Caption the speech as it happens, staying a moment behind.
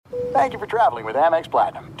Thank you for traveling with Amex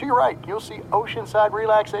Platinum. To your right, you'll see oceanside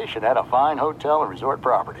relaxation at a fine hotel and resort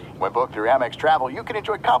property. When booked through Amex Travel, you can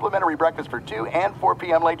enjoy complimentary breakfast for 2 and 4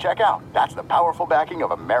 p.m. late checkout. That's the powerful backing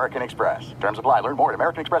of American Express. Terms apply. Learn more at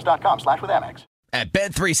americanexpress.com/withAmex. At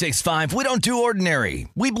Bet365, we don't do ordinary.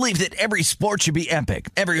 We believe that every sport should be epic.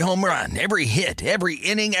 Every home run, every hit, every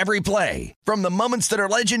inning, every play. From the moments that are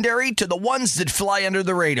legendary to the ones that fly under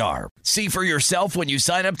the radar. See for yourself when you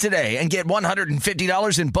sign up today and get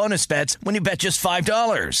 $150 in bonus bets when you bet just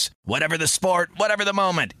 $5. Whatever the sport, whatever the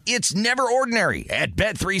moment, it's never ordinary at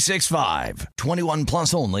Bet365. 21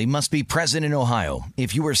 plus only. Must be present in Ohio.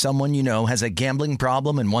 If you or someone you know has a gambling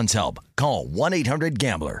problem and wants help, call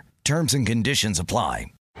 1-800-GAMBLER. Terms and conditions apply.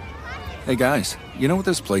 Hey guys, you know what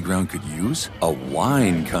this playground could use? A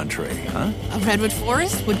wine country, huh? A redwood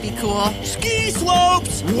forest would be cool. Ski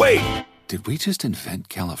slopes! Wait! Did we just invent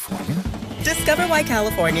California? Discover why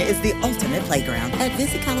California is the ultimate playground at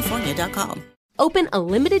visitcalifornia.com. Open a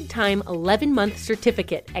limited-time 11-month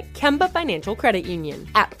certificate at Kemba Financial Credit Union.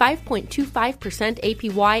 At 5.25%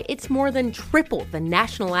 APY, it's more than triple the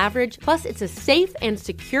national average, plus it's a safe and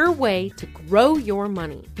secure way to grow your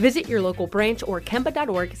money. Visit your local branch or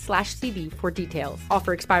kemba.org/CD for details.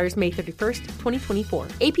 Offer expires May 31st, 2024.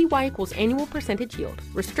 APY equals annual percentage yield.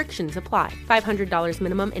 Restrictions apply. $500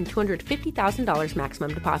 minimum and $250,000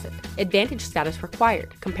 maximum deposit. Advantage status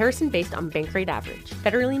required. Comparison based on bank rate average.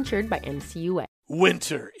 Federally insured by NCUA.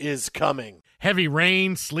 Winter is coming. Heavy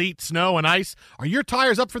rain, sleet, snow, and ice. Are your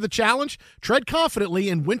tires up for the challenge? Tread confidently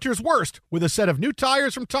in winter's worst with a set of new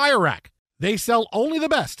tires from Tire Rack. They sell only the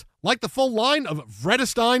best, like the full line of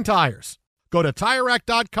Vredestein tires. Go to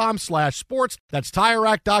TireRack.com/sports. That's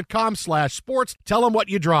TireRack.com/sports. Tell them what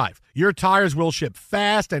you drive. Your tires will ship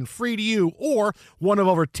fast and free to you or one of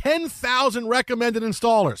over 10,000 recommended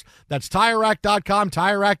installers. That's TireRack.com,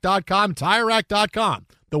 TireRack.com, TireRack.com.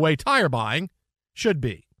 The way tire buying should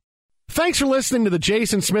be. Thanks for listening to the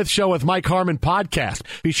Jason Smith Show with Mike Harmon podcast.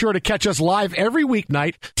 Be sure to catch us live every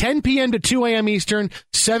weeknight, 10 p.m. to 2 a.m. Eastern,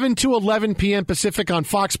 7 to 11 p.m. Pacific on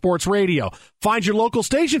Fox Sports Radio. Find your local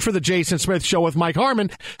station for the Jason Smith Show with Mike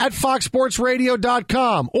Harmon at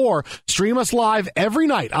foxsportsradio.com or stream us live every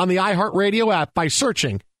night on the iHeartRadio app by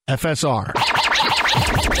searching FSR. Now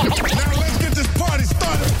let's get this party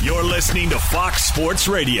started. You're listening to Fox Sports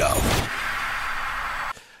Radio.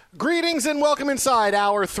 Greetings and welcome inside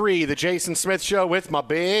Hour 3, the Jason Smith Show with my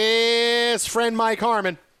best friend Mike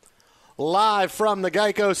Harmon. Live from the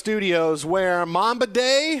Geico Studios where Mamba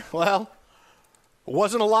Day, well,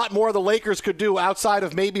 wasn't a lot more the Lakers could do outside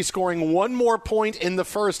of maybe scoring one more point in the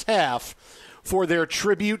first half for their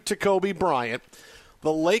tribute to Kobe Bryant.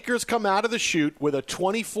 The Lakers come out of the chute with a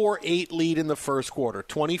 24-8 lead in the first quarter,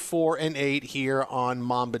 24-8 here on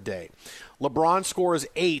Mamba Day. LeBron scores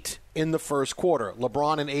 8 in the first quarter.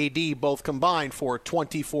 LeBron and AD both combined for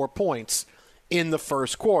 24 points in the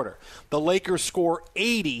first quarter. The Lakers score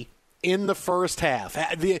 80 in the first half.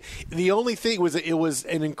 The only thing was it was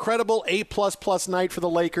an incredible A++ night for the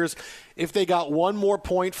Lakers. If they got one more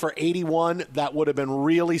point for 81, that would have been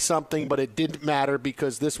really something, but it didn't matter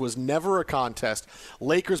because this was never a contest.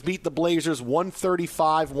 Lakers beat the Blazers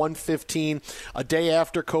 135-115, a day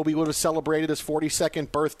after Kobe would have celebrated his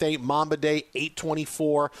 42nd birthday, Mamba Day,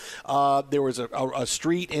 8/24. There was a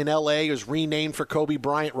street in L.A. was renamed for Kobe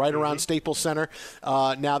Bryant right around Staples Center.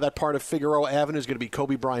 Now that part of Figueroa Avenue is going to be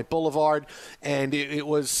Kobe Bryant Boulevard, and it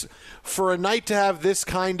was for a night to have this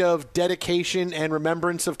kind of dedication and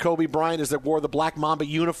remembrance of Kobe Bryant as they wore the Black Mamba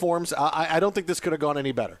uniforms. I don't think this could have gone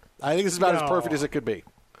any better. I think this is about as perfect as it could be.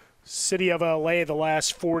 City of L.A. the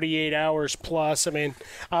last 48 hours plus. I mean,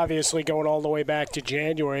 obviously going all the way back to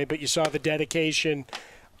January, but you saw the dedication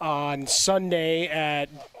on Sunday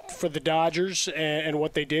for the Dodgers and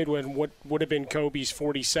what they did when what would have been Kobe's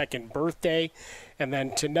 42nd birthday. And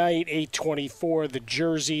then tonight, 8/24, the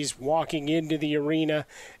jerseys walking into the arena.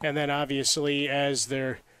 And then obviously as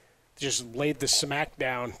they're just laid the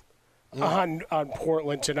smackdown on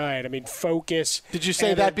Portland tonight. I mean, focus. Did you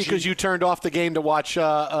say that because you turned off the game to watch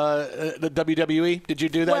the WWE? Did you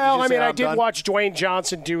do that? Well, I did watch Dwayne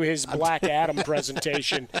Johnson do his Black Adam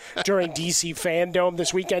presentation during DC Fandome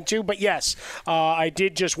this weekend, too. But, yes, I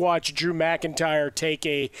did just watch Drew McIntyre take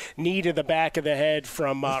a knee to the back of the head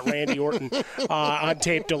from Randy Orton on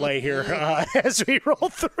tape delay here as we roll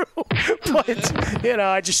through. But,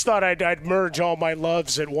 I just thought I'd merge all my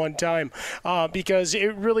loves at one time because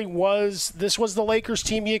it really was. This was the Lakers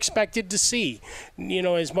team you expected to see.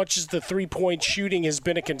 As much as the three-point shooting has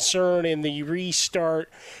been a concern in the restart,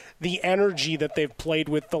 the energy that they've played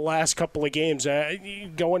with the last couple of games.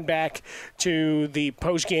 Going back to the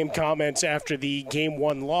post-game comments after the Game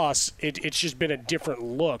 1 loss, it's just been a different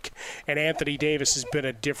look. And Anthony Davis has been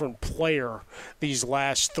a different player these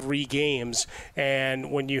last 3 games.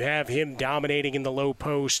 And when you have him dominating in the low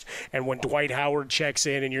post, and when Dwight Howard checks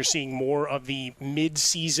in and you're seeing more of the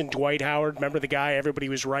mid-season Dwight Howard, remember the guy everybody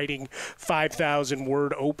was writing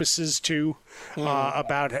 5,000-word opuses to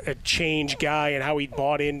about a change guy and how he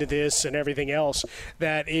bought into this and everything else,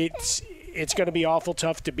 that it's going to be awful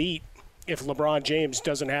tough to beat if LeBron James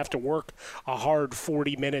doesn't have to work a hard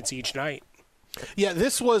 40 minutes each night. Yeah,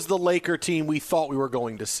 this was the Laker team we thought we were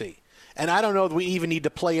going to see. And I don't know if we even need to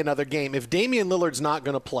play another game. If Damian Lillard's not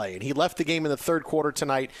going to play, and he left the game in the third quarter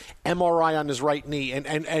tonight, MRI on his right knee,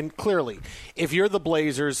 and clearly, if you're the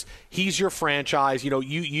Blazers, he's your franchise.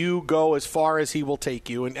 You go as far as he will take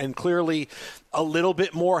you. And clearly, a little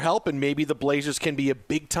bit more help, and maybe the Blazers can be a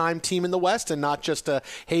big-time team in the West and not just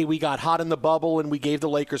hey, we got hot in the bubble and we gave the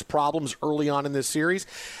Lakers problems early on in this series.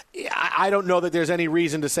 I don't know that there's any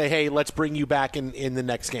reason to say, hey, let's bring you back in the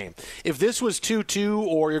next game. If this was 2-2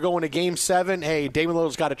 or you're going to Game 7, hey, Damian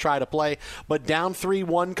Lillard's got to try to play. But down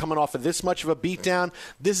 3-1, coming off of this much of a beatdown,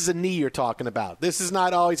 this is a knee you're talking about. This is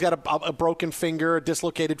not, he's got a broken finger, a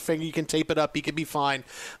dislocated finger. You can tape it up. He could be fine.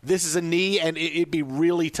 This is a knee, and it'd be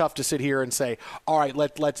really tough to sit here and say, all right,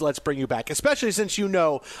 let's bring you back, especially since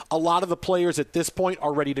a lot of the players at this point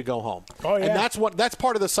are ready to go home. Oh, yeah. And that's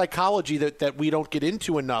part of the psychology that we don't get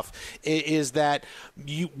into enough, is that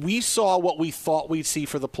we saw what we thought we'd see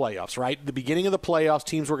for the playoffs, right? At the beginning of the playoffs,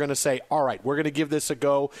 teams were going to say, all right, we're going to give this a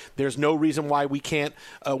go. There's no reason why we can't.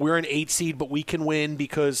 We're an 8 seed, but we can win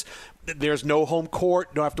because there's no home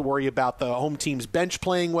court. Don't have to worry about the home team's bench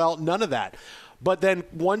playing well. None of that. But then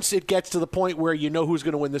once it gets to the point where you know who's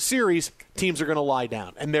going to win the series, teams are going to lie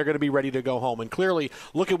down, and they're going to be ready to go home. And clearly,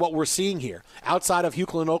 look at what we're seeing here. Outside of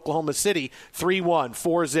Houston and Oklahoma City, 3-1,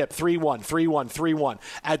 4-zip, 3-1, 3-1, 3-1.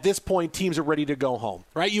 At this point, teams are ready to go home,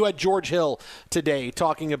 right? You had George Hill today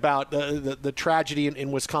talking about the tragedy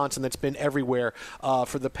in Wisconsin that's been everywhere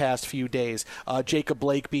for the past few days. Jacob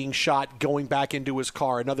Blake being shot, going back into his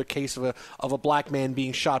car, another case of a black man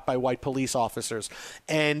being shot by white police officers.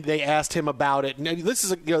 And they asked him about it. And this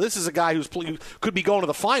is a guy who could be going to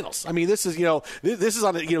the finals. I mean, this is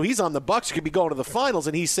on he's on the Bucks. He could be going to the finals,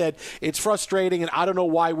 and he said it's frustrating, and I don't know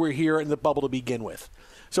why we're here in the bubble to begin with.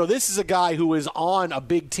 So this is a guy who is on a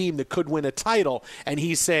big team that could win a title, and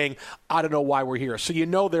he's saying, I don't know why we're here. So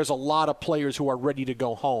there's a lot of players who are ready to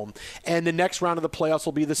go home. And the next round of the playoffs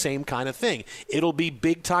will be the same kind of thing. It'll be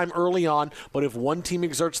big time early on, but if one team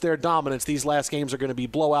exerts their dominance, these last games are going to be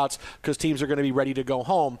blowouts because teams are going to be ready to go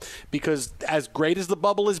home. Because as great as the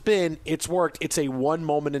bubble has been, it's worked. It's a one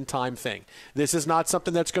moment in time thing. This is not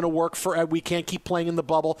something that's going to work for. We can't keep playing in the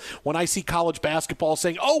bubble. When I see college basketball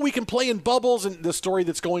saying, we can play in bubbles, and the story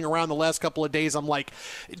that's going around the last couple of days, I'm like,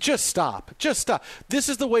 just stop. This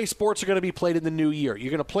is the way sports are going to be played in the new year.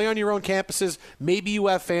 You're going to play on your own campuses. Maybe you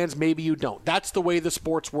have fans, maybe you don't. That's the way the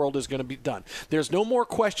sports world is going to be done. There's no more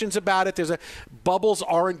questions about it. Bubbles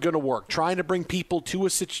aren't going to work. Trying to bring people to a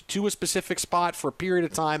specific spot for a period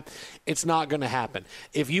of time, it's not going to happen.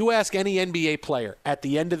 If you ask any NBA player at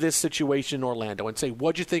the end of this situation in Orlando and say,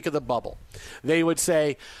 what'd you think of the bubble? They would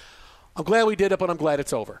say, I'm glad we did it, but I'm glad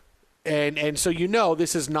it's over. And so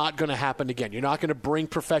this is not going to happen again. You're not going to bring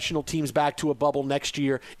professional teams back to a bubble next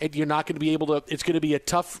year. And you're not going to be able to – it's going to be a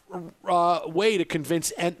tough way to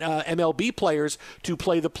convince MLB players to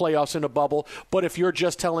play the playoffs in a bubble. But if you're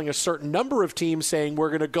just telling a certain number of teams saying we're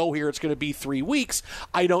going to go here, it's going to be 3 weeks,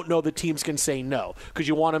 I don't know that teams can say no because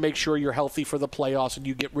you want to make sure you're healthy for the playoffs and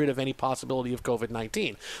you get rid of any possibility of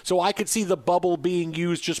COVID-19. So I could see the bubble being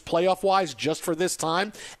used just playoff-wise just for this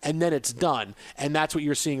time, and then it's done. And that's what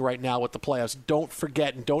you're seeing right now with the playoffs. Don't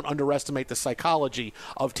forget and don't underestimate the psychology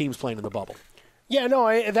of teams playing in the bubble. Yeah,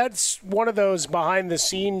 no, that's one of those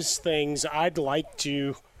behind-the-scenes things I'd like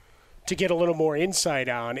to get a little more insight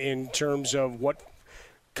on in terms of what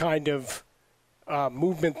kind of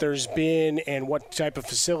movement there's been and what type of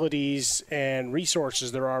facilities and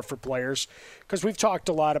resources there are for players. Because we've talked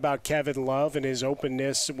a lot about Kevin Love and his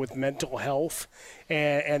openness with mental health,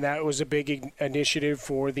 and that was a big initiative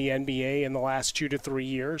for the NBA in the last 2 to 3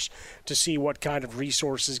 years to see what kind of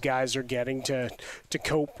resources guys are getting to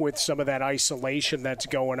cope with some of that isolation that's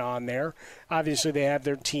going on there. Obviously, they have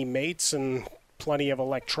their teammates and plenty of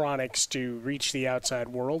electronics to reach the outside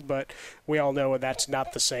world, but we all know that's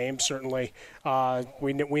not the same. Certainly,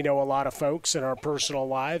 we know a lot of folks in our personal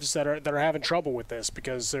lives that are having trouble with this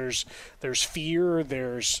because there's fear,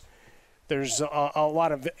 there's a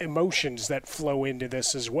lot of emotions that flow into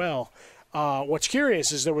this as well. What's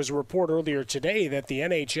curious is there was a report earlier today that the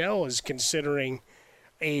NHL is considering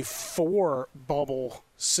a 4-bubble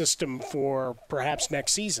system for perhaps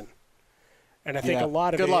next season. And I think a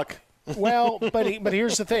lot of Good luck. Well, but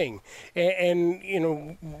here's the thing. And, you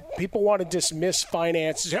know, people want to dismiss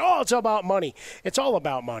finance and say, oh, it's about money. It's all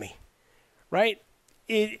about money, right?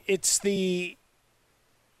 It's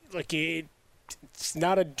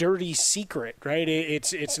not a dirty secret, right?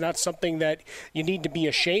 It's not something that you need to be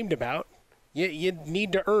ashamed about. You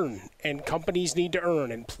need to earn, and companies need to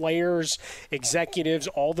earn, and players, executives,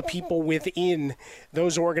 all the people within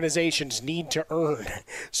those organizations need to earn.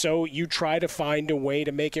 So you try to find a way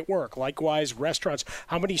to make it work. Likewise, restaurants.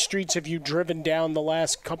 How many streets have you driven down the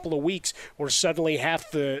last couple of weeks where suddenly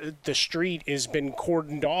half the street has been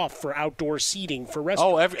cordoned off for outdoor seating for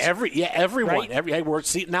restaurants? Oh, everyone. Right? We're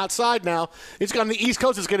seating outside now. It's on the East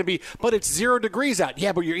Coast. It's going to be, but it's 0 degrees out.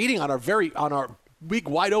 Yeah, but you're eating on our big,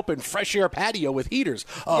 wide open, fresh air patio with heaters.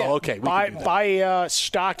 Oh, yeah, okay. Buy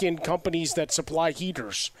stock in companies that supply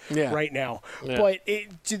heaters right now. Yeah. But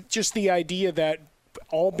just the idea that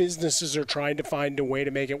all businesses are trying to find a way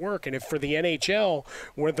to make it work. And if for the NHL,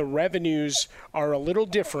 where the revenues are a little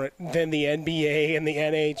different than the NBA and the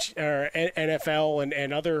NFL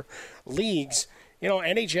and other leagues, you know,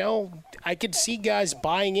 NHL, I could see guys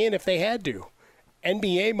buying in if they had to.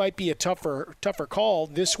 NBA might be a tougher call.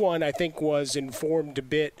 This one, I think, was informed a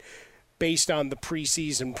bit based on the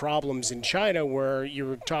preseason problems in China, where you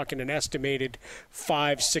were talking an estimated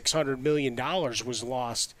 $500-600 million was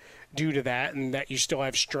lost due to that, and that you still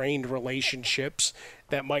have strained relationships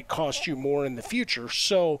that might cost you more in the future.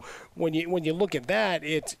 So when you look at that,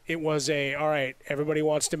 it was all right, everybody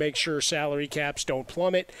wants to make sure salary caps don't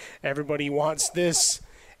plummet. Everybody wants this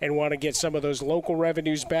and want to get some of those local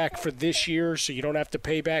revenues back for this year so you don't have to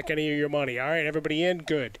pay back any of your money. All right, everybody in?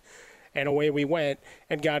 Good. And away we went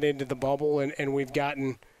and got into the bubble, and we've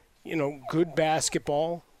gotten, you know, good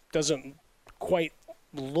basketball. Doesn't quite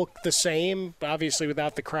look the same, obviously,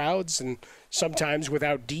 without the crowds and sometimes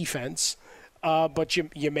without defense. But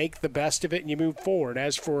you make the best of it and you move forward.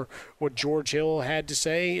 As for what George Hill had to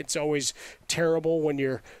say, it's always terrible when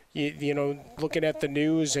you're looking at the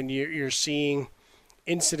news and you're seeing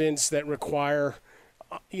incidents that require,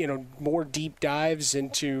 more deep dives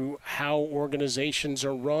into how organizations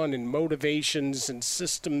are run and motivations and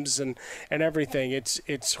systems and everything.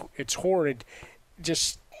 It's horrid,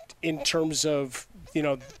 just in terms of,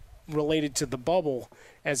 related to the bubble,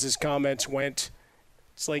 as his comments went.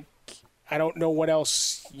 It's like, I don't know what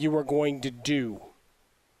else you were going to do.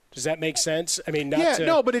 Does that make sense? I mean, not to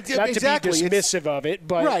be dismissive of it,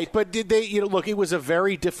 but right. But did they? Look, it was a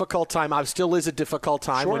very difficult time. It still is a difficult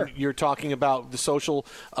time when you're talking about the social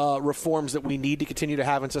reforms that we need to continue to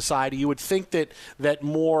have in society. You would think that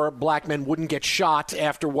more black men wouldn't get shot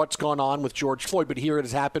after what's gone on with George Floyd, but here it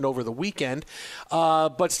has happened over the weekend.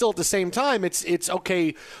 But still, at the same time, it's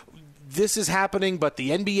okay. This is happening, but the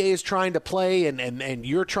NBA is trying to play, and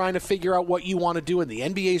you're trying to figure out what you want to do, and the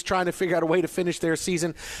NBA is trying to figure out a way to finish their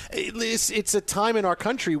season. It's a time in our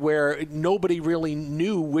country where nobody really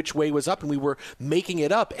knew which way was up, and we were making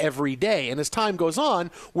it up every day. And as time goes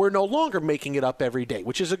on, we're no longer making it up every day,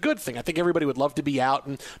 which is a good thing. I think everybody would love to be out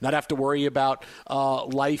and not have to worry about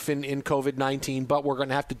life in COVID-19, but we're going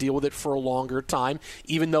to have to deal with it for a longer time,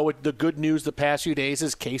 even though the good news the past few days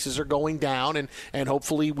is cases are going down, and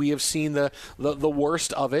hopefully we have seen the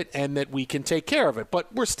worst of it and that we can take care of it.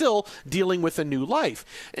 But we're still dealing with a new life.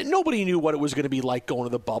 And nobody knew what it was going to be like going to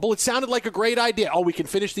the bubble. It sounded like a great idea. Oh, we can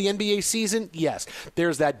finish the NBA season? Yes.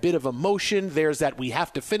 There's that bit of emotion. There's that we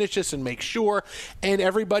have to finish this and make sure. And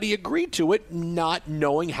everybody agreed to it, not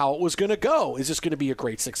knowing how it was going to go. Is this going to be a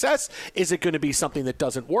great success? Is it going to be something that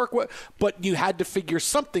doesn't work? But you had to figure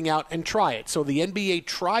something out and try it. So the NBA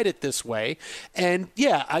tried it this way. And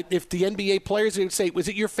if the NBA players would say, was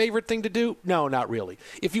it your favorite thing to do? No, not really.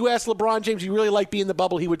 If you ask LeBron James, you really like being in the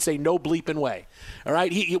bubble, he would say no bleeping way. All right?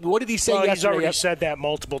 What did he say yesterday? He's already said that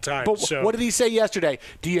multiple times. But what did he say yesterday?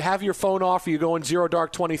 Do you have your phone off? Are you going 0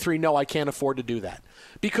 dark 23? No, I can't afford to do that.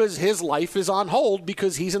 Because his life is on hold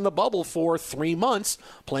because he's in the bubble for 3 months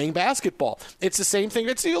playing basketball. It's the same thing.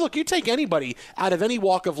 Look, you take anybody out of any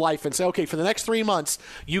walk of life and say, okay, for the next 3 months,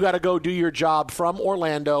 you got to go do your job from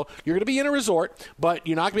Orlando. You're going to be in a resort, but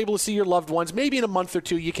you're not going to be able to see your loved ones. Maybe in a month or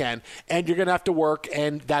two you can, and you're going to have to work,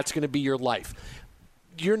 and that's going to be your life.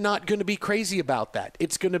 you're not going to be crazy about that.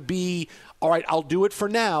 It's going to be, all right, I'll do it for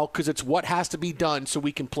now because it's what has to be done so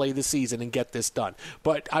we can play the season and get this done.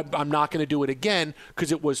 But I'm not going to do it again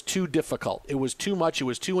because it was too difficult. It was too much. It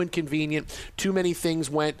was too inconvenient. Too many things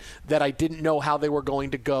went that I didn't know how they were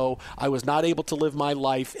going to go. I was not able to live my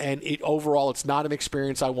life, and overall, it's not an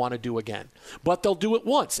experience I want to do again. But they'll do it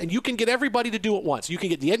once, and you can get everybody to do it once. You can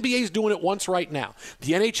get the NBA's doing it once right now.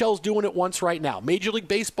 The NHL's doing it once right now. Major League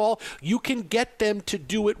Baseball, you can get them to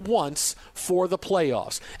do it once for the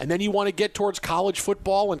playoffs. And then you want to get towards college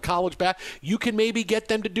football and college basketball, you can maybe get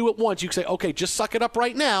them to do it once. You can say, okay, just suck it up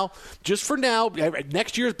right now, just for now.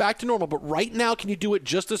 Next year is back to normal, but right now, can you do it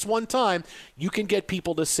just this one time? You can get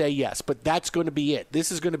people to say yes, but that's going to be it.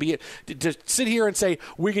 This is going to be it. To sit here and say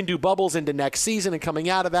we can do bubbles into next season and coming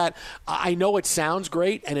out of that, I know it sounds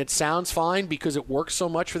great and it sounds fine because it works so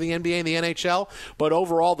much for the NBA and the NHL, but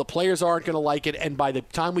overall, the players aren't going to like it, and by the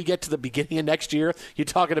time we get to the beginning of next year, you're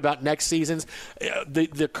talking about next season's, the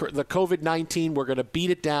COVID-19, we're going to beat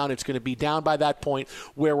it down. It's going to be down by that point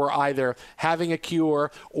where we're either having a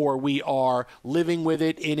cure or we are living with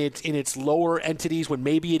it in its lower entities when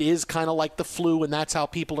maybe it is kind of like the flu and that's how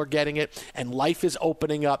people are getting it and life is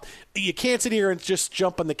opening up. You can't sit here and just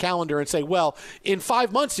jump on the calendar and say, well, in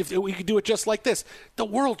 5 months, if we could do it just like this. The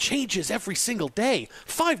world changes every single day.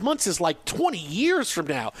 5 months is like 20 years from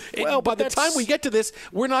now. Well, by the time we get to this,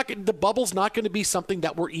 the bubble's not going to be something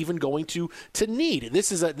that we're even going to need.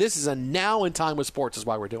 This is a now in time with sports is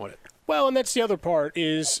why we're doing it. Well, and that's the other part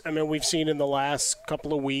is, I mean, we've seen in the last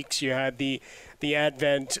couple of weeks, you had the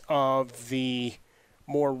advent of the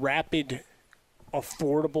more rapid,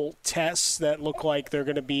 affordable tests that look like they're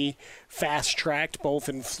going to be fast-tracked both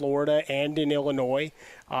in Florida and in Illinois.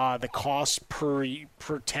 The cost per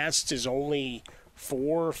test is only $4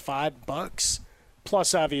 or $5,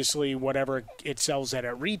 plus obviously whatever it sells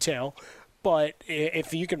at retail. But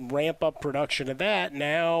if you can ramp up production of that,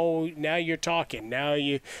 now you're talking. Now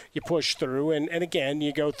you push through, and again,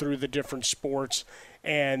 you go through the different sports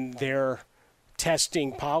and their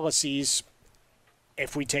testing policies.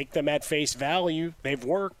 If we take them at face value, they've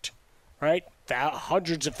worked, right?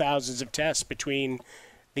 Hundreds of thousands of tests between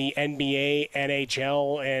the NBA,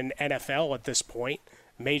 NHL, and NFL at this point.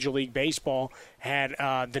 Major League Baseball had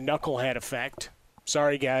the knucklehead effect.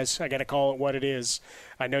 Sorry, guys, I got to call it what it is.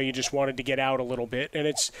 I know you just wanted to get out a little bit, and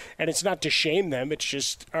it's not to shame them. It's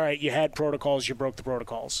just, all right, you had protocols, you broke the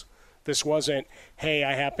protocols. This wasn't, hey,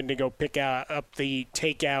 I happened to go pick up the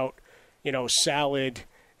takeout, salad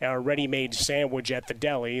or ready-made sandwich at the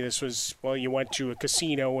deli. This was, well, you went to a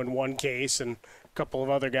casino in one case, and a couple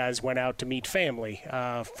of other guys went out to meet family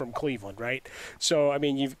from Cleveland, right? So, I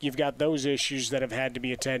mean, you've got those issues that have had to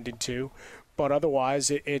be attended to. But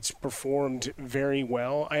otherwise, it's performed very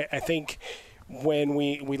well. I think when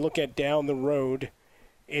we look at down the road,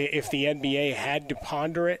 if the NBA had to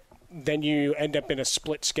ponder it, then you end up in a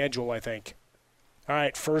split schedule, I think. All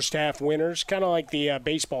right, first half winners, kind of like the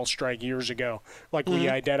baseball strike years ago, like we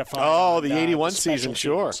identified. Oh, the 81 season,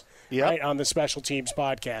 sure. Yeah, right, on the Special Teams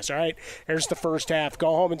podcast. All right, here's the first half. Go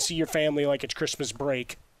home and see your family like it's Christmas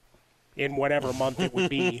break in whatever month it would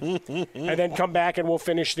be, and then come back and we'll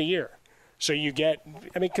finish the year. So you get,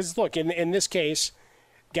 I mean, because look, in this case,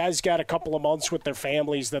 guys got a couple of months with their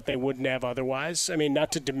families that they wouldn't have otherwise. I mean,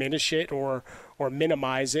 not to diminish it or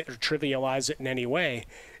minimize it or trivialize it in any way.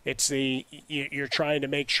 It's you're trying to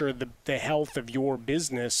make sure the health of your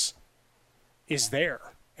business is there,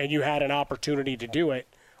 and you had an opportunity to do it,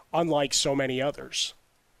 unlike so many others.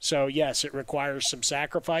 So yes, it requires some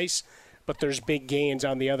sacrifice, but there's big gains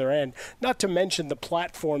on the other end. Not to mention the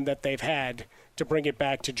platform that they've had. To bring it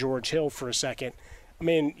back to George Hill for a second, I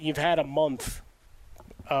mean, you've had a month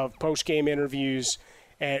of post-game interviews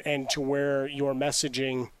and to where your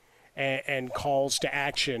messaging and calls to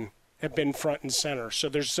action have been front and center. So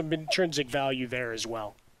there's some intrinsic value there as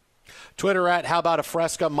well. Twitter at How About a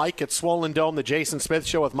Fresca, Mike at Swollen Dome, the Jason Smith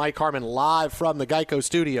Show with Mike Harmon live from the Geico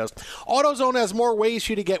Studios. AutoZone has more ways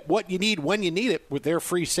for you to get what you need when you need it with their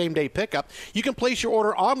free same-day pickup. You can place your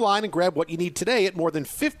order online and grab what you need today at more than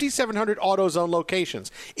 5,700 AutoZone locations,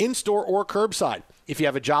 in-store or curbside. If you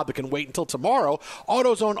have a job that can wait until tomorrow,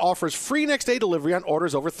 AutoZone offers free next-day delivery on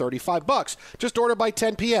orders over $35. Just order by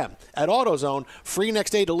 10 p.m. At AutoZone, free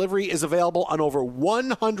next-day delivery is available on over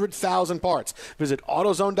 100,000 parts. Visit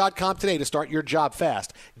AutoZone.com today to start your job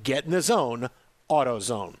fast. Get in the zone,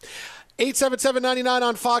 AutoZone. 877-99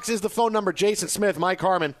 on Fox is the phone number. Jason Smith, Mike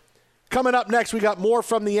Harmon. Coming up next, we got more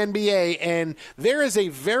from the NBA, and there is a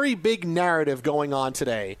very big narrative going on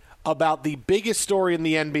today about the biggest story in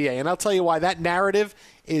the NBA. And I'll tell you why that narrative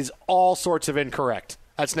is all sorts of incorrect.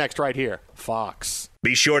 That's next right here. Fox.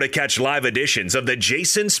 Be sure to catch live editions of The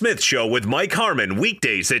Jason Smith Show with Mike Harmon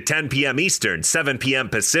weekdays at 10 p.m. Eastern, 7 p.m.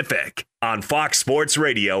 Pacific on Fox Sports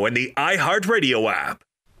Radio and the iHeartRadio app.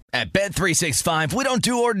 At Bet365, we don't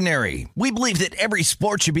do ordinary. We believe that every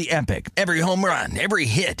sport should be epic. Every home run, every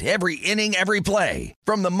hit, every inning, every play.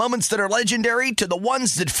 From the moments that are legendary to the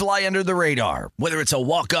ones that fly under the radar. Whether it's a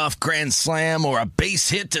walk-off grand slam or a base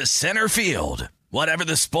hit to center field. Whatever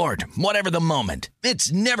the sport, whatever the moment,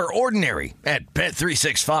 it's never ordinary at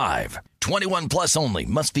Bet365. 21 plus only.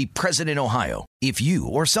 Must be present in Ohio. If you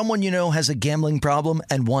or someone you know has a gambling problem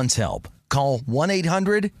and wants help, call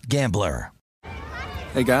 1-800-GAMBLER.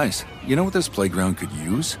 Hey guys, you know what this playground could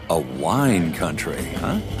use? A wine country,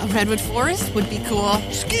 huh? A redwood forest would be cool.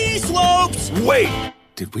 Ski slopes! Wait!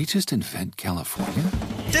 Did we just invent California?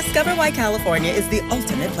 Discover why California is the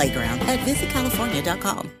ultimate playground at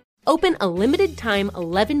visitcalifornia.com. Open a limited-time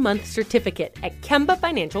 11-month certificate at Kemba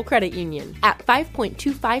Financial Credit Union. At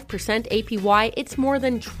 5.25% APY, it's more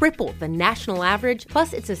than triple the national average,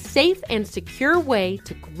 plus it's a safe and secure way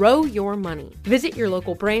to grow your money. Visit your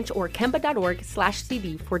local branch or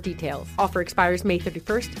kemba.org/cd for details. Offer expires May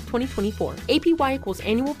 31st, 2024. APY equals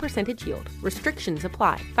annual percentage yield. Restrictions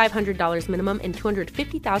apply. $500 minimum and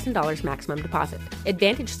 $250,000 maximum deposit.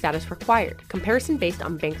 Advantage status required. Comparison based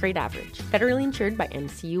on bank rate average. Federally insured by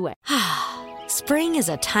NCUA. Spring is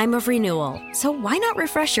a time of renewal, so why not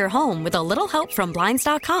refresh your home with a little help from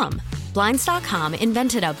Blinds.com? Blinds.com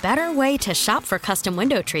invented a better way to shop for custom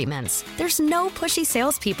window treatments. There's no pushy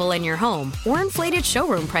salespeople in your home or inflated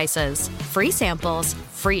showroom prices. Free samples,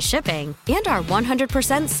 free shipping, and our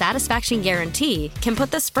 100% satisfaction guarantee can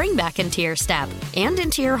put the spring back into your step and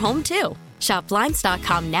into your home, too. Shop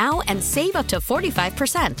Blinds.com now and save up to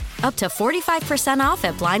 45%. Up to 45% off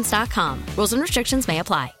at Blinds.com. Rules and restrictions may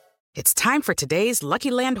apply. It's time for today's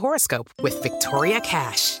Lucky Land horoscope with Victoria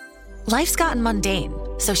Cash. Life's gotten mundane,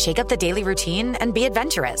 so shake up the daily routine and be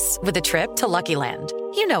adventurous with a trip to Lucky Land.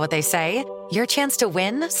 You know what they say, your chance to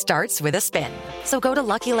win starts with a spin. So go to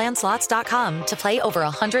LuckyLandSlots.com to play over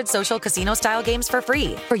 100 social casino-style games for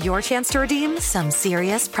free for your chance to redeem some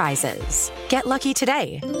serious prizes. Get lucky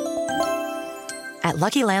today at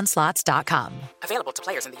LuckyLandSlots.com. Available to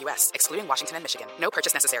players in the U.S., excluding Washington and Michigan. No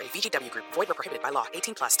purchase necessary. VGW Group. Void where prohibited by law.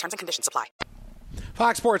 18 plus. Terms and conditions apply.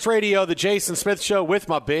 Fox Sports Radio, The Jason Smith Show with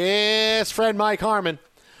my best friend Mike Harmon,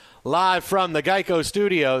 live from the Geico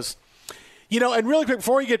Studios. You know, and really quick,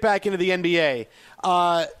 before we get back into the NBA,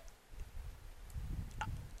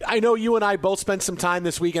 I know you and I both spent some time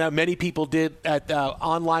this week, and many people did at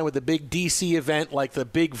online with the big DC event, like the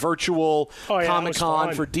big virtual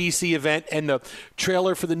Comic-Con for DC event, and the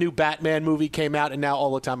trailer for the new Batman movie came out, and now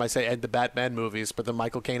all the time I say the Batman movies, but the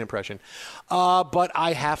Michael Caine impression. But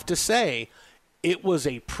I have to say, it was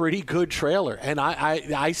a pretty good trailer, and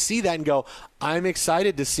I see that and go, I'm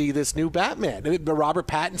excited to see this new Batman. Robert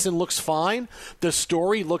Pattinson looks fine. The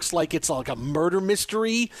story looks like it's like a murder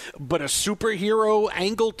mystery, but a superhero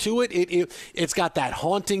angle to it. It's got that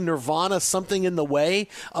haunting Nirvana, Something in the Way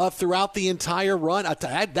throughout the entire run.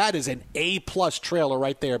 That is an A-plus trailer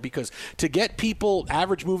right there, because to get people,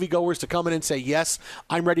 average moviegoers, to come in and say, yes,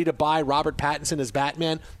 I'm ready to buy Robert Pattinson as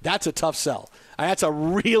Batman, that's a tough sell. That's a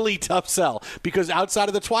really tough sell, because outside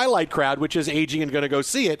of the Twilight crowd, which is aging and going to go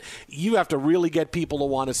see it, you have to really get people to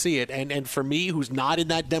want to see it. And for me, who's not in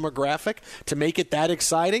that demographic, to make it that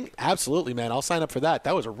exciting, absolutely, man. I'll sign up for that.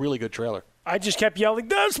 That was a really good trailer. I just kept yelling,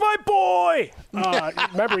 "That's my boy!"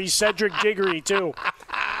 Remember, he's Cedric Diggory, too.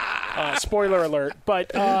 Spoiler alert.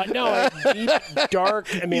 But, no, deep, dark.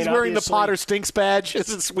 I mean, he's wearing the Potter Stinks badge.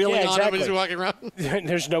 It's wheeling on him as he's walking around.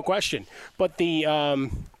 There's no question. But the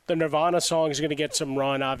Nirvana song is going to get some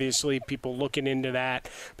run, obviously. People looking into that.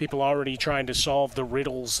 People already trying to solve the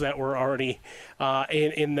riddles that were already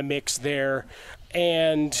in the mix there.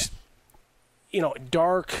 And, you know,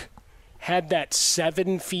 Dark had that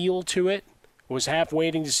Seven feel to it. Was half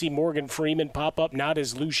waiting to see Morgan Freeman pop up, not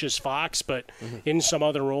as Lucius Fox, but in some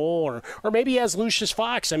other role, or maybe as Lucius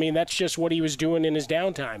Fox. I mean, that's just what he was doing in his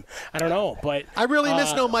downtime. I don't know, but I really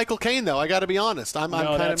miss no Michael Caine, though. I got to be honest. I'm kind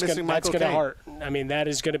of missing Michael Caine. That's going to hurt. I mean, that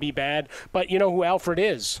is going to be bad. But you know who Alfred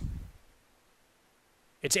is?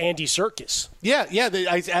 It's Andy Serkis. Yeah.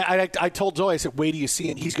 I told Zoe, I said, wait till you see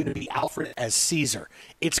it. He's going to be Alfred as Caesar.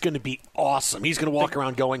 It's going to be awesome. He's going to walk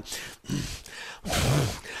around going,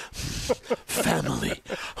 family,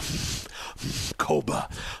 Koba,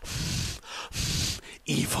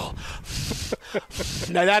 evil,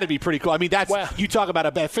 Now, that'd be pretty cool. I mean, you talk about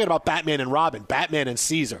forget about Batman and Robin, Batman and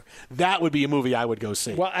Caesar. That would be a movie I would go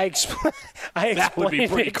see. Well, I explained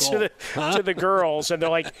it cool. to the girls, and they're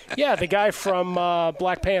like, yeah, the guy from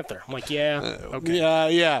Black Panther. I'm like, yeah, okay.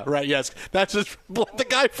 Yeah, right, yes. That's just the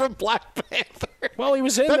guy from Black Panther. Well, he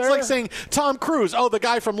was in there. That's like saying Tom Cruise. Oh, the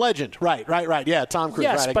guy from Legend. Right. Yeah, Tom Cruise.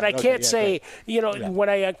 Yes, right, but I can't say, when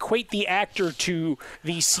I equate the actor to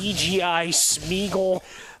the CGI Smeagol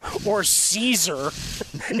or Caesar,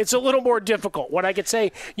 it's a little more difficult. When I could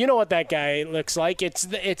say, you know what that guy looks like? It's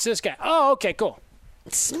this guy. Oh, okay, cool.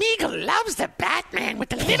 Smeagol loves the Batman with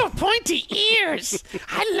the little pointy ears.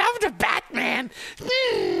 I love the Batman.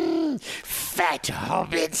 Fat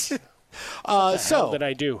hobbits. What the hell did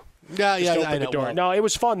I do? Yeah, I know. The door. Well, no, it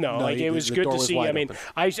was fun though. No, it was good to see. I mean, open.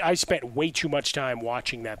 I spent way too much time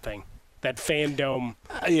watching that thing. That fandom.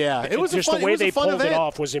 It was just the way they pulled event. it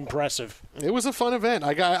off was impressive. It was a fun event.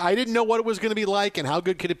 I didn't know what it was going to be like and how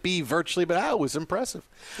good could it be virtually, but it was impressive.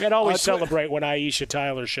 And always celebrate when Aisha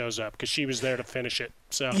Tyler shows up because she was there to finish it.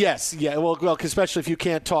 So yes, yeah. Well, especially if you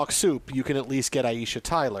can't talk soup, you can at least get Aisha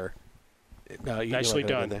Tyler. Nicely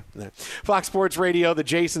done. Fox Sports Radio, the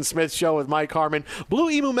Jason Smith Show with Mike Harmon. Blue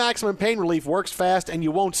Emu Maximum Pain Relief works fast and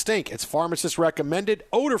you won't stink. It's pharmacist recommended,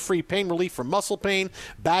 odor-free pain relief for muscle pain,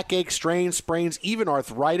 backache, strains, sprains, even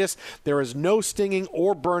arthritis. There is no stinging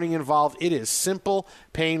or burning involved. It is simple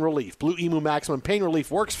pain relief. Blue Emu Maximum Pain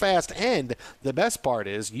Relief works fast, and the best part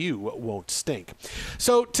is you won't stink.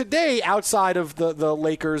 So today, outside of the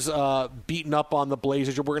Lakers beating up on the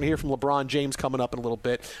Blazers, we're going to hear from LeBron James coming up in a little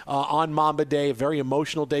bit on Mamba Day, a very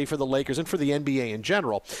emotional day for the Lakers and for the NBA in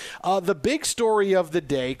general. The big story of the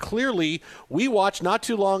day, clearly, we watched not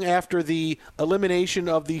too long after the elimination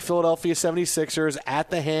of the Philadelphia 76ers at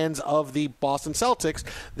the hands of the Boston Celtics,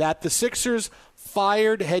 that the Sixers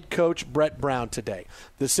fired head coach Brett Brown today.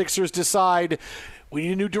 The Sixers decide we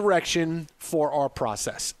need a new direction for our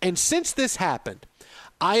process. And since this happened,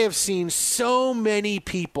 I have seen so many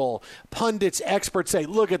people, pundits, experts say,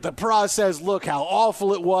 look at the process, look how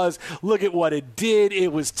awful it was, look at what it did,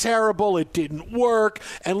 it was terrible, it didn't work,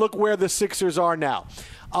 and look where the Sixers are now.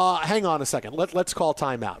 Hang on a second. Let's call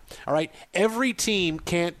timeout. All right? Every team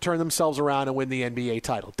can't turn themselves around and win the NBA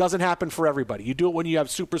title. Doesn't happen for everybody. You do it when you have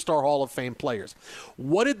superstar Hall of Fame players.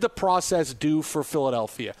 What did the process do for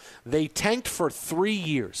Philadelphia? They tanked for 3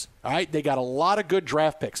 years. All right? They got a lot of good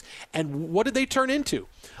draft picks. And what did they turn into?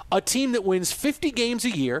 A team that wins 50 games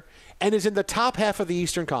a year and is in the top half of the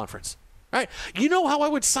Eastern Conference. All right. You know how I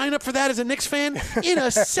would sign up for that as a Knicks fan? In a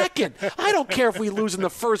second. I don't care if we lose in the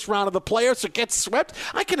first round of the playoffs or get swept.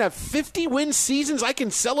 I can have 50-win seasons. I can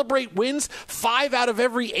celebrate wins 5 out of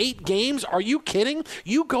every 8 games. Are you kidding?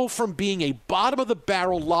 You go from being a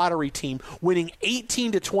bottom-of-the-barrel lottery team, winning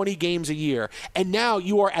 18 to 20 games a year, and now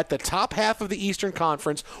you are at the top half of the Eastern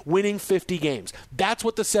Conference, winning 50 games. That's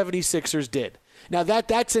what the 76ers did. Now,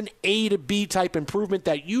 that's an A to B type improvement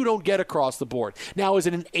that you don't get across the board. Now, is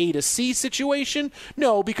it an A to C situation?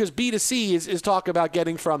 No, because B to C is talk about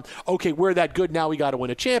getting from, okay, we're that good, now we got to win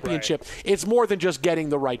a championship. Right. It's more than just getting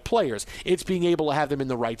the right players. It's being able to have them in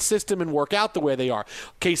the right system and work out the way they are.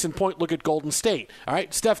 Case in point, look at Golden State. All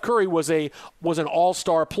right, Steph Curry was an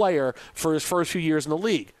all-star player for his first few years in the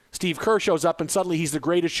league. Steve Kerr shows up, and suddenly he's the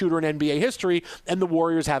greatest shooter in NBA history, and the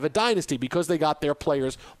Warriors have a dynasty because they got their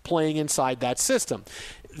players playing inside that system.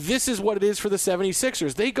 This is what it is for the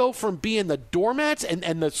 76ers. They go from being the doormats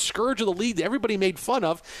and the scourge of the league that everybody made fun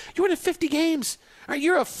of. You're in 50 games. All right,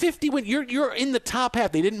 you're a 50-win. You're in the top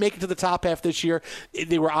half. They didn't make it to the top half this year.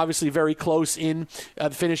 They were obviously very close in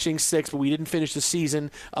finishing 6th, but we didn't finish the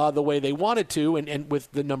season the way they wanted to and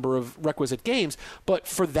with the number of requisite games. But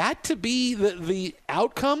for that to be the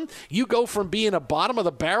outcome, you go from being a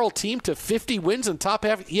bottom-of-the-barrel team to 50 wins in top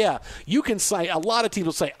half. Yeah, you can sign. A lot of teams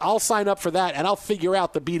will say, I'll sign up for that, and I'll figure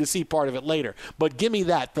out the B to C part of it later. But give me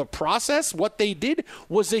that. The process, what they did,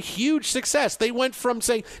 was a huge success. They went from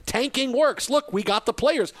saying, tanking works. Look, we got the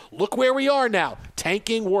players. Look where we are now.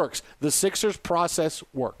 Tanking works. The Sixers process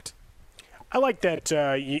worked. I like that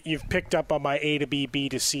you've picked up on my A to B, B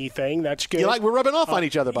to C thing. That's good. We're rubbing off on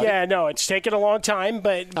each other, buddy. Yeah, no, it's taken a long time,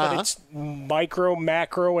 but it's micro,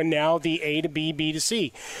 macro, and now the A to B, B to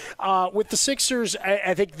C. With the Sixers,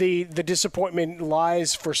 I think the disappointment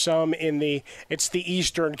lies for some in it's the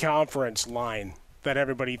Eastern Conference line that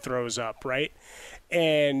everybody throws up, right?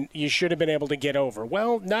 And you should have been able to get over.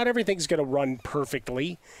 Well, not everything's going to run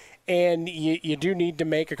perfectly, and you do need to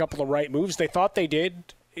make a couple of right moves. They thought they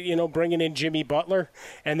did, bringing in Jimmy Butler,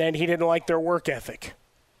 and then he didn't like their work ethic.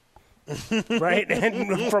 Right?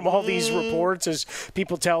 And from all these reports, as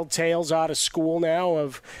people tell tales out of school now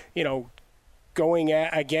of, going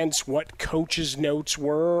against what coaches' notes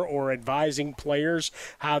were or advising players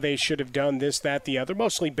how they should have done this, that, the other,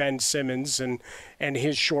 mostly Ben Simmons and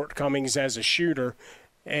his shortcomings as a shooter.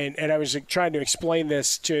 And I was trying to explain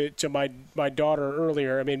this to my daughter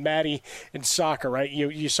earlier. I mean, Maddie, in soccer, right?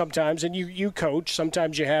 You sometimes, and you coach,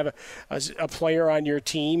 sometimes you have a player on your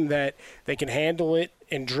team that they can handle it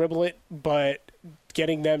and dribble it, but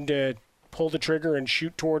getting them to pull the trigger and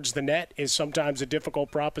shoot towards the net is sometimes a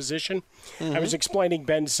difficult proposition. Mm-hmm. I was explaining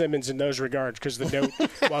Ben Simmons in those regards because the note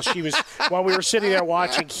while we were sitting there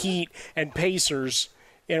watching Heat and Pacers,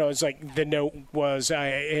 it's like the note was,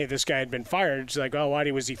 hey, this guy had been fired. It's like, oh, why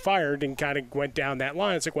was he fired? And kind of went down that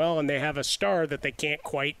line. It's like, well, and they have a star that they can't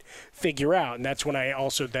quite figure out. And that's when I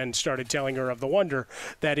also then started telling her of the wonder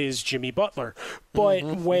that is Jimmy Butler. But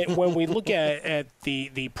when we look at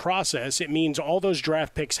the process, it means all those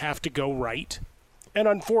draft picks have to go right. And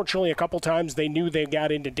unfortunately, a couple times they knew they got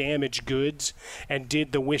into damaged goods and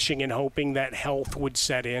did the wishing and hoping that health would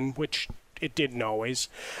set in, which it didn't always.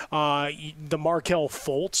 The Markelle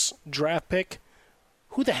Fultz draft pick,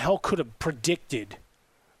 who the hell could have predicted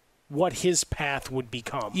what his path would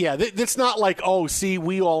become? Yeah, it's not like,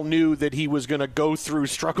 we all knew that he was going to go through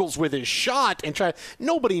struggles with his shot and try.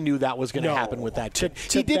 Nobody knew that was going to happen with that kid.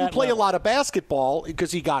 He didn't play a lot of basketball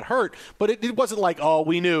because he got hurt, but it wasn't like,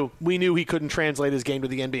 we knew he couldn't translate his game to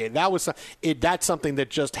the NBA. That's something that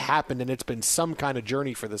just happened, and it's been some kind of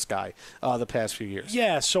journey for this guy the past few years.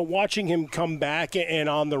 Yeah, so watching him come back and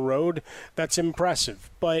on the road, that's impressive.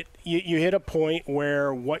 But you hit a point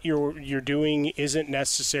where what you're doing isn't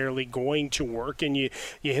necessarily going to work, and you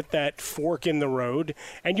hit that fork in the road,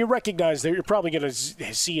 and you recognize that you're probably going to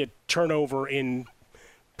see a turnover in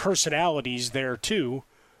personalities there too,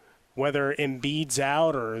 whether Embiid's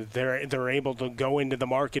out or they're able to go into the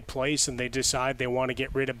marketplace and they decide they want to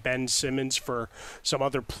get rid of Ben Simmons for some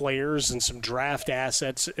other players and some draft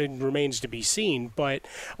assets. It remains to be seen, but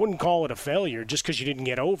I wouldn't call it a failure just because you didn't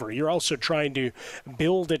get over. You're also trying to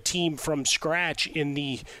build a team from scratch in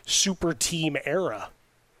the super team era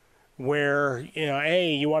where,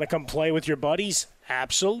 hey, you want to come play with your buddies?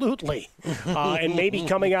 Absolutely. And maybe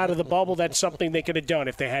coming out of the bubble, that's something they could have done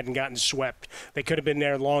if they hadn't gotten swept. They could have been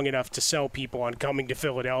there long enough to sell people on coming to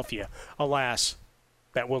Philadelphia. Alas,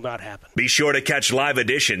 that will not happen. Be sure to catch live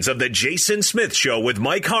editions of The Jason Smith Show with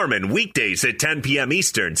Mike Harmon weekdays at 10 p.m.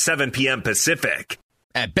 Eastern, 7 p.m. Pacific.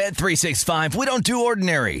 At Bet365, we don't do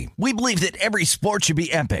ordinary. We believe that every sport should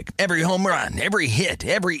be epic. Every home run, every hit,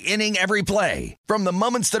 every inning, every play. From the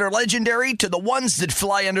moments that are legendary to the ones that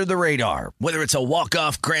fly under the radar. Whether it's a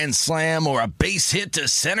walk-off grand slam or a base hit to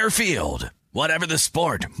center field. Whatever the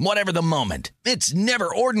sport, whatever the moment. It's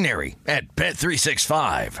never ordinary at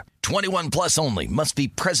Bet365. 21 plus only. Must be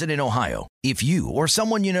present in Ohio. If you or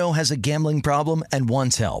someone you know has a gambling problem and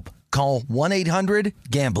wants help, call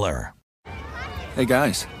 1-800-GAMBLER. Hey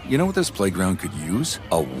guys, you know what this playground could use?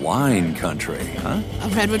 A wine country, huh? A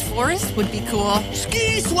redwood forest would be cool.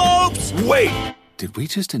 Ski slopes! Wait! Did we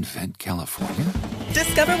just invent California?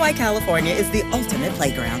 Discover why California is the ultimate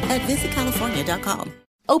playground at visitcalifornia.com.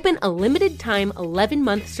 Open a limited-time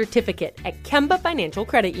 11-month certificate at Kemba Financial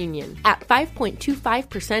Credit Union. At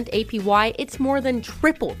 5.25% APY, it's more than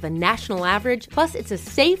triple the national average, plus it's a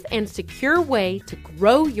safe and secure way to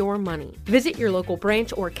grow your money. Visit your local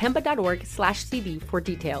branch or kemba.org/cb for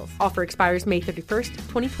details. Offer expires May 31st,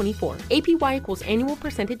 2024. APY equals annual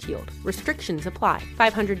percentage yield. Restrictions apply.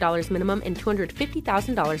 $500 minimum and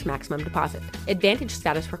 $250,000 maximum deposit. Advantage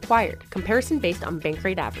status required. Comparison based on bank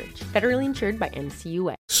rate average. Federally insured by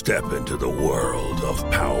NCUA. Step into the world of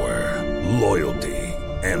power, loyalty,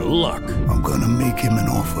 and luck. I'm gonna make him an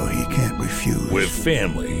offer he can't refuse. With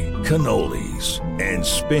family, cannolis, and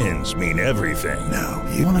spins mean everything. Now,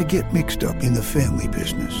 you wanna get mixed up in the family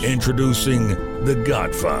business. Introducing The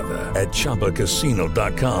Godfather at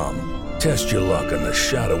ChumbaCasino.com. Test your luck in the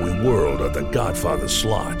shadowy world of The Godfather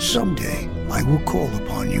slot. Someday, I will call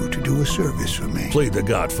upon you to do a service for me. Play The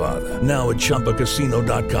Godfather, now at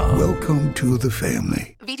ChumbaCasino.com. Welcome to the family.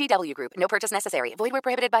 VGW Group. No purchase necessary. Void where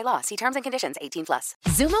prohibited by law. See terms and conditions. 18+.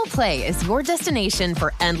 Xumo Play is your destination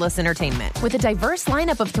for endless entertainment. With a diverse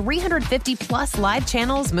lineup of 350+ live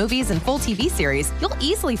channels, movies, and full TV series, you'll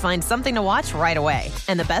easily find something to watch right away.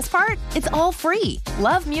 And the best part? It's all free.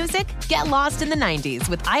 Love music? Get lost in the 90s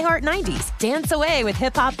with iHeart 90s. Dance away with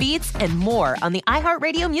hip-hop beats and more on the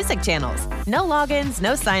iHeartRadio music channels. No logins,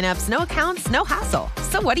 no signups, no accounts, no hassle.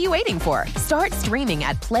 So what are you waiting for? Start streaming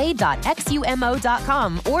at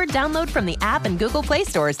play.xumo.com or download from the app and Google Play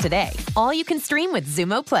stores today. All you can stream with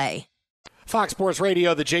Xumo Play. Fox Sports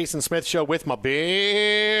Radio, The Jason Smith Show with my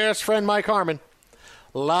best friend Mike Harmon.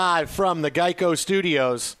 Live from the Geico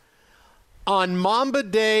Studios. On Mamba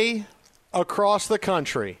Day across the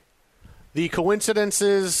country, the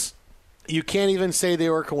coincidences, you can't even say they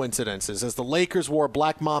were coincidences. As the Lakers wore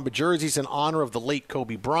black Mamba jerseys in honor of the late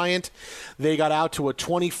Kobe Bryant, they got out to a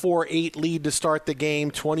 24-8 lead to start the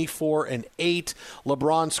game, 24-8.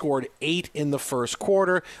 LeBron scored 8 in the first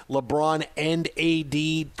quarter. LeBron and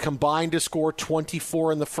AD combined to score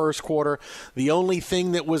 24 in the first quarter. The only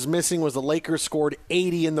thing that was missing was the Lakers scored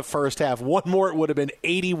 80 in the first half. One more, it would have been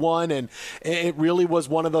 81, and it really was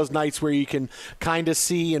one of those nights where you can kind of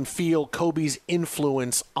see and feel Kobe's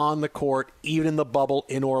influence on the court, even in the bubble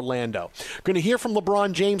in Orlando. Going to hear from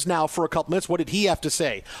LeBron James now for a couple minutes. What did he have to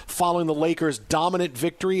say following the Lakers' dominant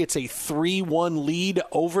victory? It's a 3-1 lead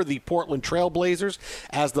over the Portland Trail Blazers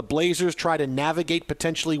as the Blazers try to navigate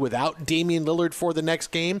potentially without Damian Lillard for the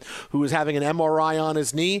next game, who is having an MRI on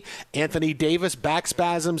his knee. Anthony Davis, back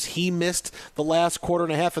spasms. He missed the last quarter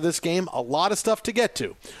and a half of this game. A lot of stuff to get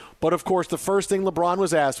to. But, of course, the first thing LeBron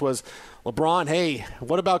was asked was, LeBron, hey,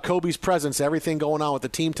 what about Kobe's presence, everything going on with the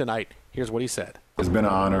team tonight? Here's what he said. It's been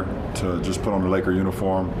an honor to just put on the Laker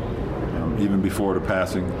uniform, even before the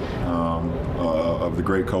passing of the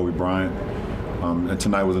great Kobe Bryant. And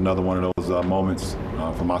tonight was another one of those moments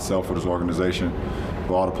for myself, for this organization,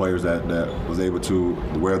 for all the players that was able to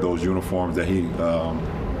wear those uniforms that he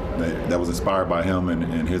that was inspired by him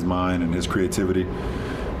and his mind and his creativity.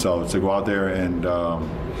 So to go out there and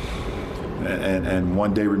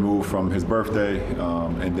one day removed from his birthday,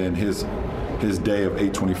 and then his day of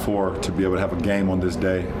 8/24, to be able to have a game on this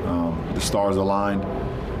day, the stars aligned.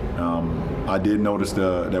 I did notice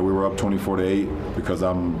that we were up 24-8 because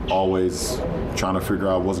I'm always trying to figure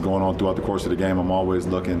out what's going on throughout the course of the game. I'm always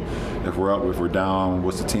looking if we're up, if we're down,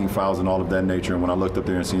 what's the team fouls and all of that nature. And when I looked up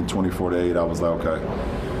there and seen 24-8, I was like, okay,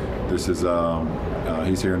 this is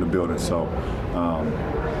he's here in the building. So.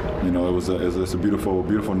 It's a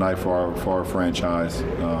beautiful night for our franchise,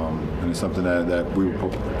 and it's something that we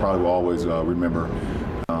probably will always remember.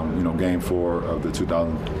 Game 4 of the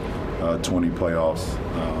 2020 playoffs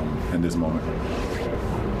in this moment.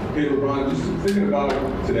 Hey, LeBron, just thinking about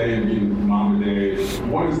today and being Mamba Day,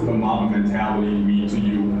 what does the Mamba mentality mean to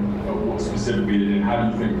you specifically, and how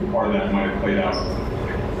do you think part of that might have played out?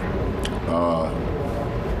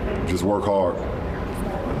 Just work hard.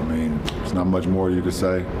 I mean, there's not much more you could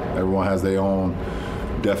say. Everyone has their own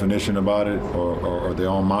definition about it or their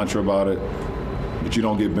own mantra about it, but you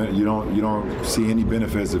don't see any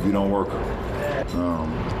benefits if you don't work.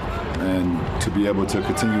 And to be able to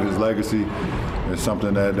continue his legacy is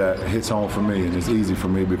something that hits home for me, and it's easy for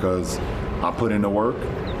me because I put in the work,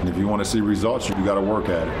 and if you want to see results, you got to work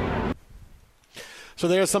at it. So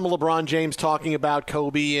there's some of LeBron James talking about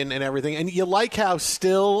Kobe and everything. And you like how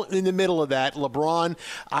still in the middle of that, LeBron,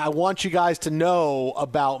 I want you guys to know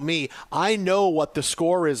about me. I know what the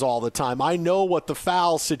score is all the time. I know what the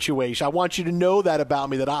foul situation. I want you to know that about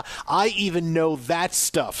me, that I even know that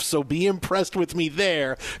stuff. So be impressed with me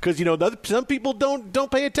there, because, some people don't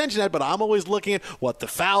pay attention to that, but I'm always looking at what the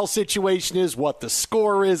foul situation is, what the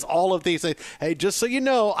score is, all of these things. Hey, just so you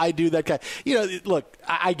know, I do that kind. Look,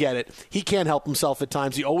 I get it. He can't help himself at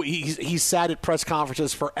times. He's sat at press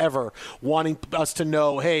conferences forever wanting us to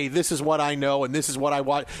know, hey, this is what I know and this is what I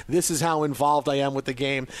want. This is how involved I am with the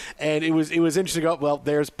game. And it was interesting. Well,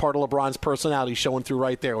 there's part of LeBron's personality showing through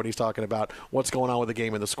right there when he's talking about what's going on with the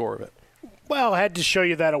game and the score of it. Well, I had to show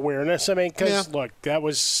you that awareness. I mean, because, look, that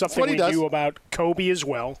was something we knew about Kobe as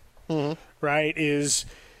well, right, is,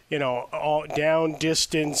 all down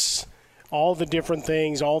distance, all the different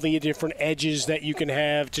things, all the different edges that you can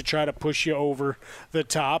have to try to push you over the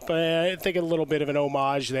top. I think a little bit of an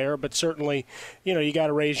homage there, but certainly, you got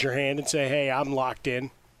to raise your hand and say, hey, I'm locked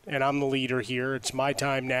in, and I'm the leader here. It's my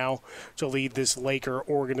time now to lead this Laker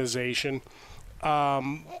organization. All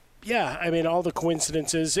the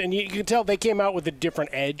coincidences, and you can tell they came out with a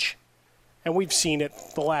different edge, and we've seen it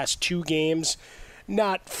the last 2 games,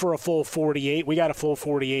 not for a full 48. We got a full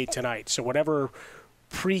 48 tonight, so whatever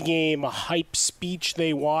pregame hype speech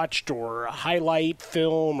they watched or a highlight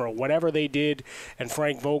film or whatever they did and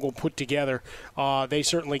Frank Vogel put together, they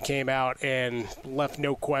certainly came out and left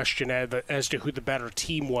no question as to who the better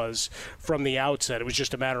team was from the outset. It was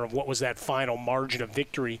just a matter of what was that final margin of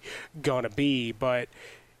victory going to be. But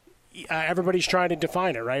everybody's trying to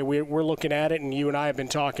define it, right? We're looking at it, and you and I have been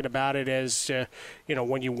talking about it as,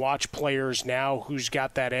 when you watch players now, who's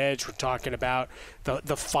got that edge. We're talking about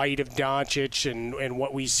the fight of Doncic and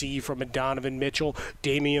what we see from a Donovan Mitchell,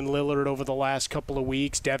 Damian Lillard over the last couple of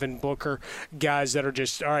weeks, Devin Booker, guys that are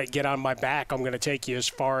just, all right, get on my back. I'm going to take you as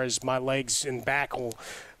far as my legs and back will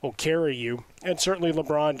will carry you. And certainly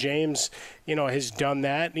LeBron James, has done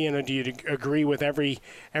that. Do you agree with every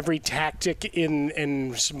tactic and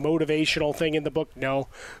motivational thing in the book? No.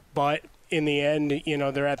 But in the end,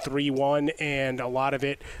 they're at 3-1, and a lot of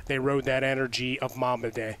it, they rode that energy of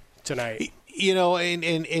Mamba Day tonight. And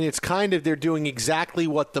it's kind of, they're doing exactly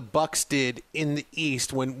what the Bucks did in the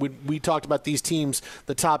East when we talked about these teams,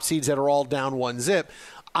 the top seeds that are all down 1-0.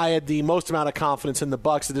 I had the most amount of confidence in the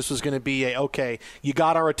Bucks that this was going to be okay, you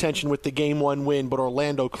got our attention with the Game 1 win, but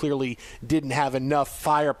Orlando clearly didn't have enough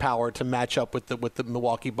firepower to match up with the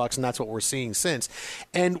Milwaukee Bucks, and that's what we're seeing since.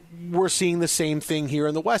 And we're seeing the same thing here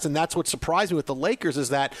in the West, and that's what surprised me with the Lakers is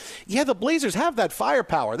that, the Blazers have that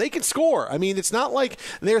firepower. They can score. I mean, it's not like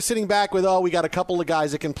they're sitting back with, we got a couple of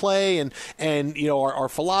guys that can play, and our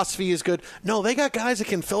philosophy is good. No, they got guys that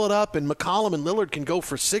can fill it up, and McCollum and Lillard can go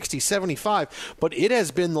for 60, 75, but it has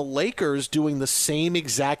been the Lakers doing the same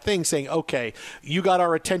exact thing, saying, okay, you got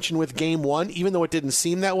our attention with Game 1, even though it didn't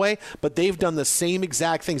seem that way, but they've done the same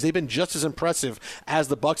exact things. They've been just as impressive as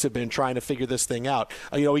the Bucks have been trying to figure this thing out.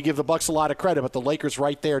 We give the Bucks a lot of credit, but the Lakers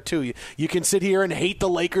right there, too. You can sit here and hate the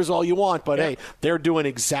Lakers all you want, but hey, they're doing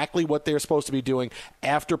exactly what they're supposed to be doing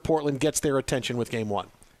after Portland gets their attention with Game 1.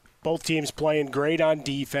 Both teams playing great on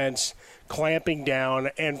defense, clamping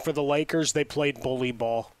down, and for the Lakers, they played bully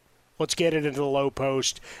ball. Let's get it into the low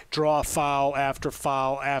post, draw foul after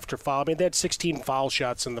foul after foul. I mean, they had 16 foul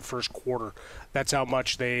shots in the first quarter. That's how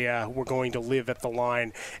much they were going to live at the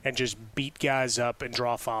line and just beat guys up and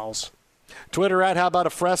draw fouls. Twitter at How About a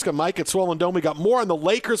Fresca, Mike at Swollen Dome. We got more on the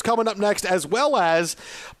Lakers coming up next, as well as,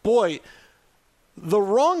 the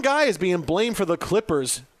wrong guy is being blamed for the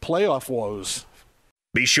Clippers' playoff woes.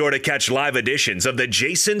 Be sure to catch live editions of The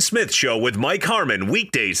Jason Smith Show with Mike Harmon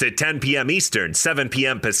weekdays at 10 p.m. Eastern, 7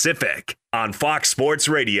 p.m. Pacific on Fox Sports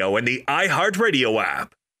Radio and the iHeartRadio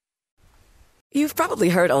app. You've probably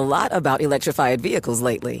heard a lot about electrified vehicles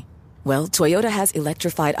lately. Well, Toyota has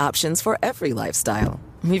electrified options for every lifestyle.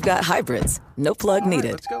 We've got hybrids, no plug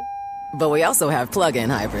needed. Let's go. But we also have plug-in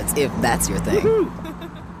hybrids, if that's your thing.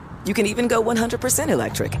 You can even go 100%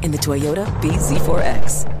 electric in the Toyota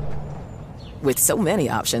BZ4X. With so many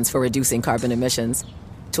options for reducing carbon emissions,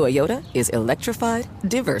 Toyota is electrified,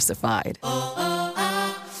 diversified.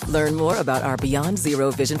 Learn more about our Beyond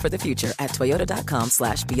Zero vision for the future at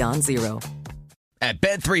toyota.com/Beyond Zero. At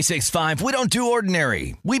Bet365, we don't do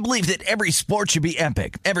ordinary. We believe that every sport should be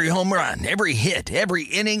epic. Every home run, every hit, every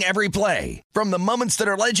inning, every play. From the moments that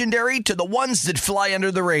are legendary to the ones that fly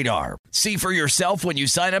under the radar. See for yourself when you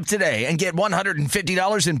sign up today and get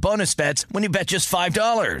 $150 in bonus bets when you bet just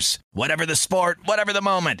 $5. Whatever the sport, whatever the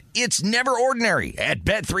moment, it's never ordinary at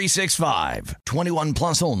Bet365. 21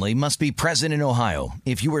 plus only. Must be present in Ohio.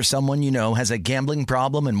 If you or someone you know has a gambling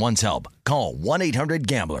problem and wants help, call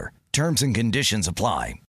 1-800-GAMBLER. Terms and conditions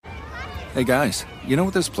apply. Hey guys, you know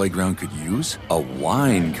what this playground could use? A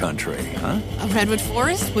wine country, huh? A redwood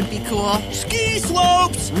forest would be cool. Ski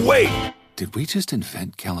slopes! Wait! Did we just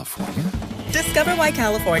invent California? Discover why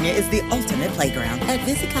California is the ultimate playground at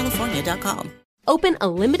visitcalifornia.com. Open a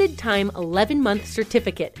limited-time 11-month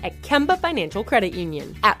certificate at Kemba Financial Credit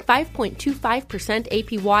Union. At 5.25%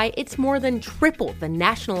 APY, it's more than triple the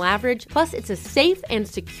national average, plus it's a safe and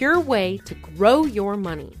secure way to grow your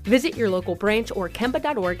money. Visit your local branch or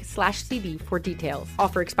kemba.org/CD for details.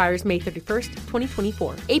 Offer expires May 31st,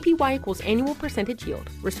 2024. APY equals annual percentage yield.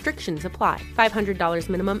 Restrictions apply. $500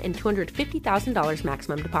 minimum and $250,000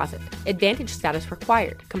 maximum deposit. Advantage status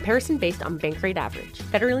required. Comparison based on bank rate average.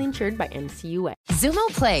 Federally insured by NCUA. Xumo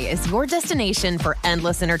Play is your destination for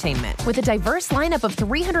endless entertainment. With a diverse lineup of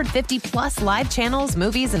 350 plus live channels,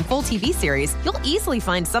 movies, and full TV series, you'll easily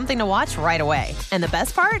find something to watch right away. And the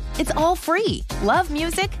best part? It's all free. Love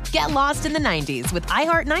music? Get lost in the 90s with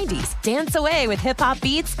iHeart 90s, dance away with hip-hop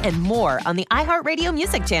beats, and more on the iHeartRadio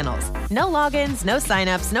music channels. No logins, no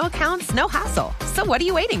signups, no accounts, no hassle. So what are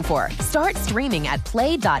you waiting for? Start streaming at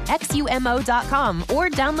play.xumo.com or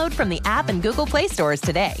download from the app and Google Play stores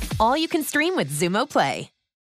today. All you can stream with Xumo Play.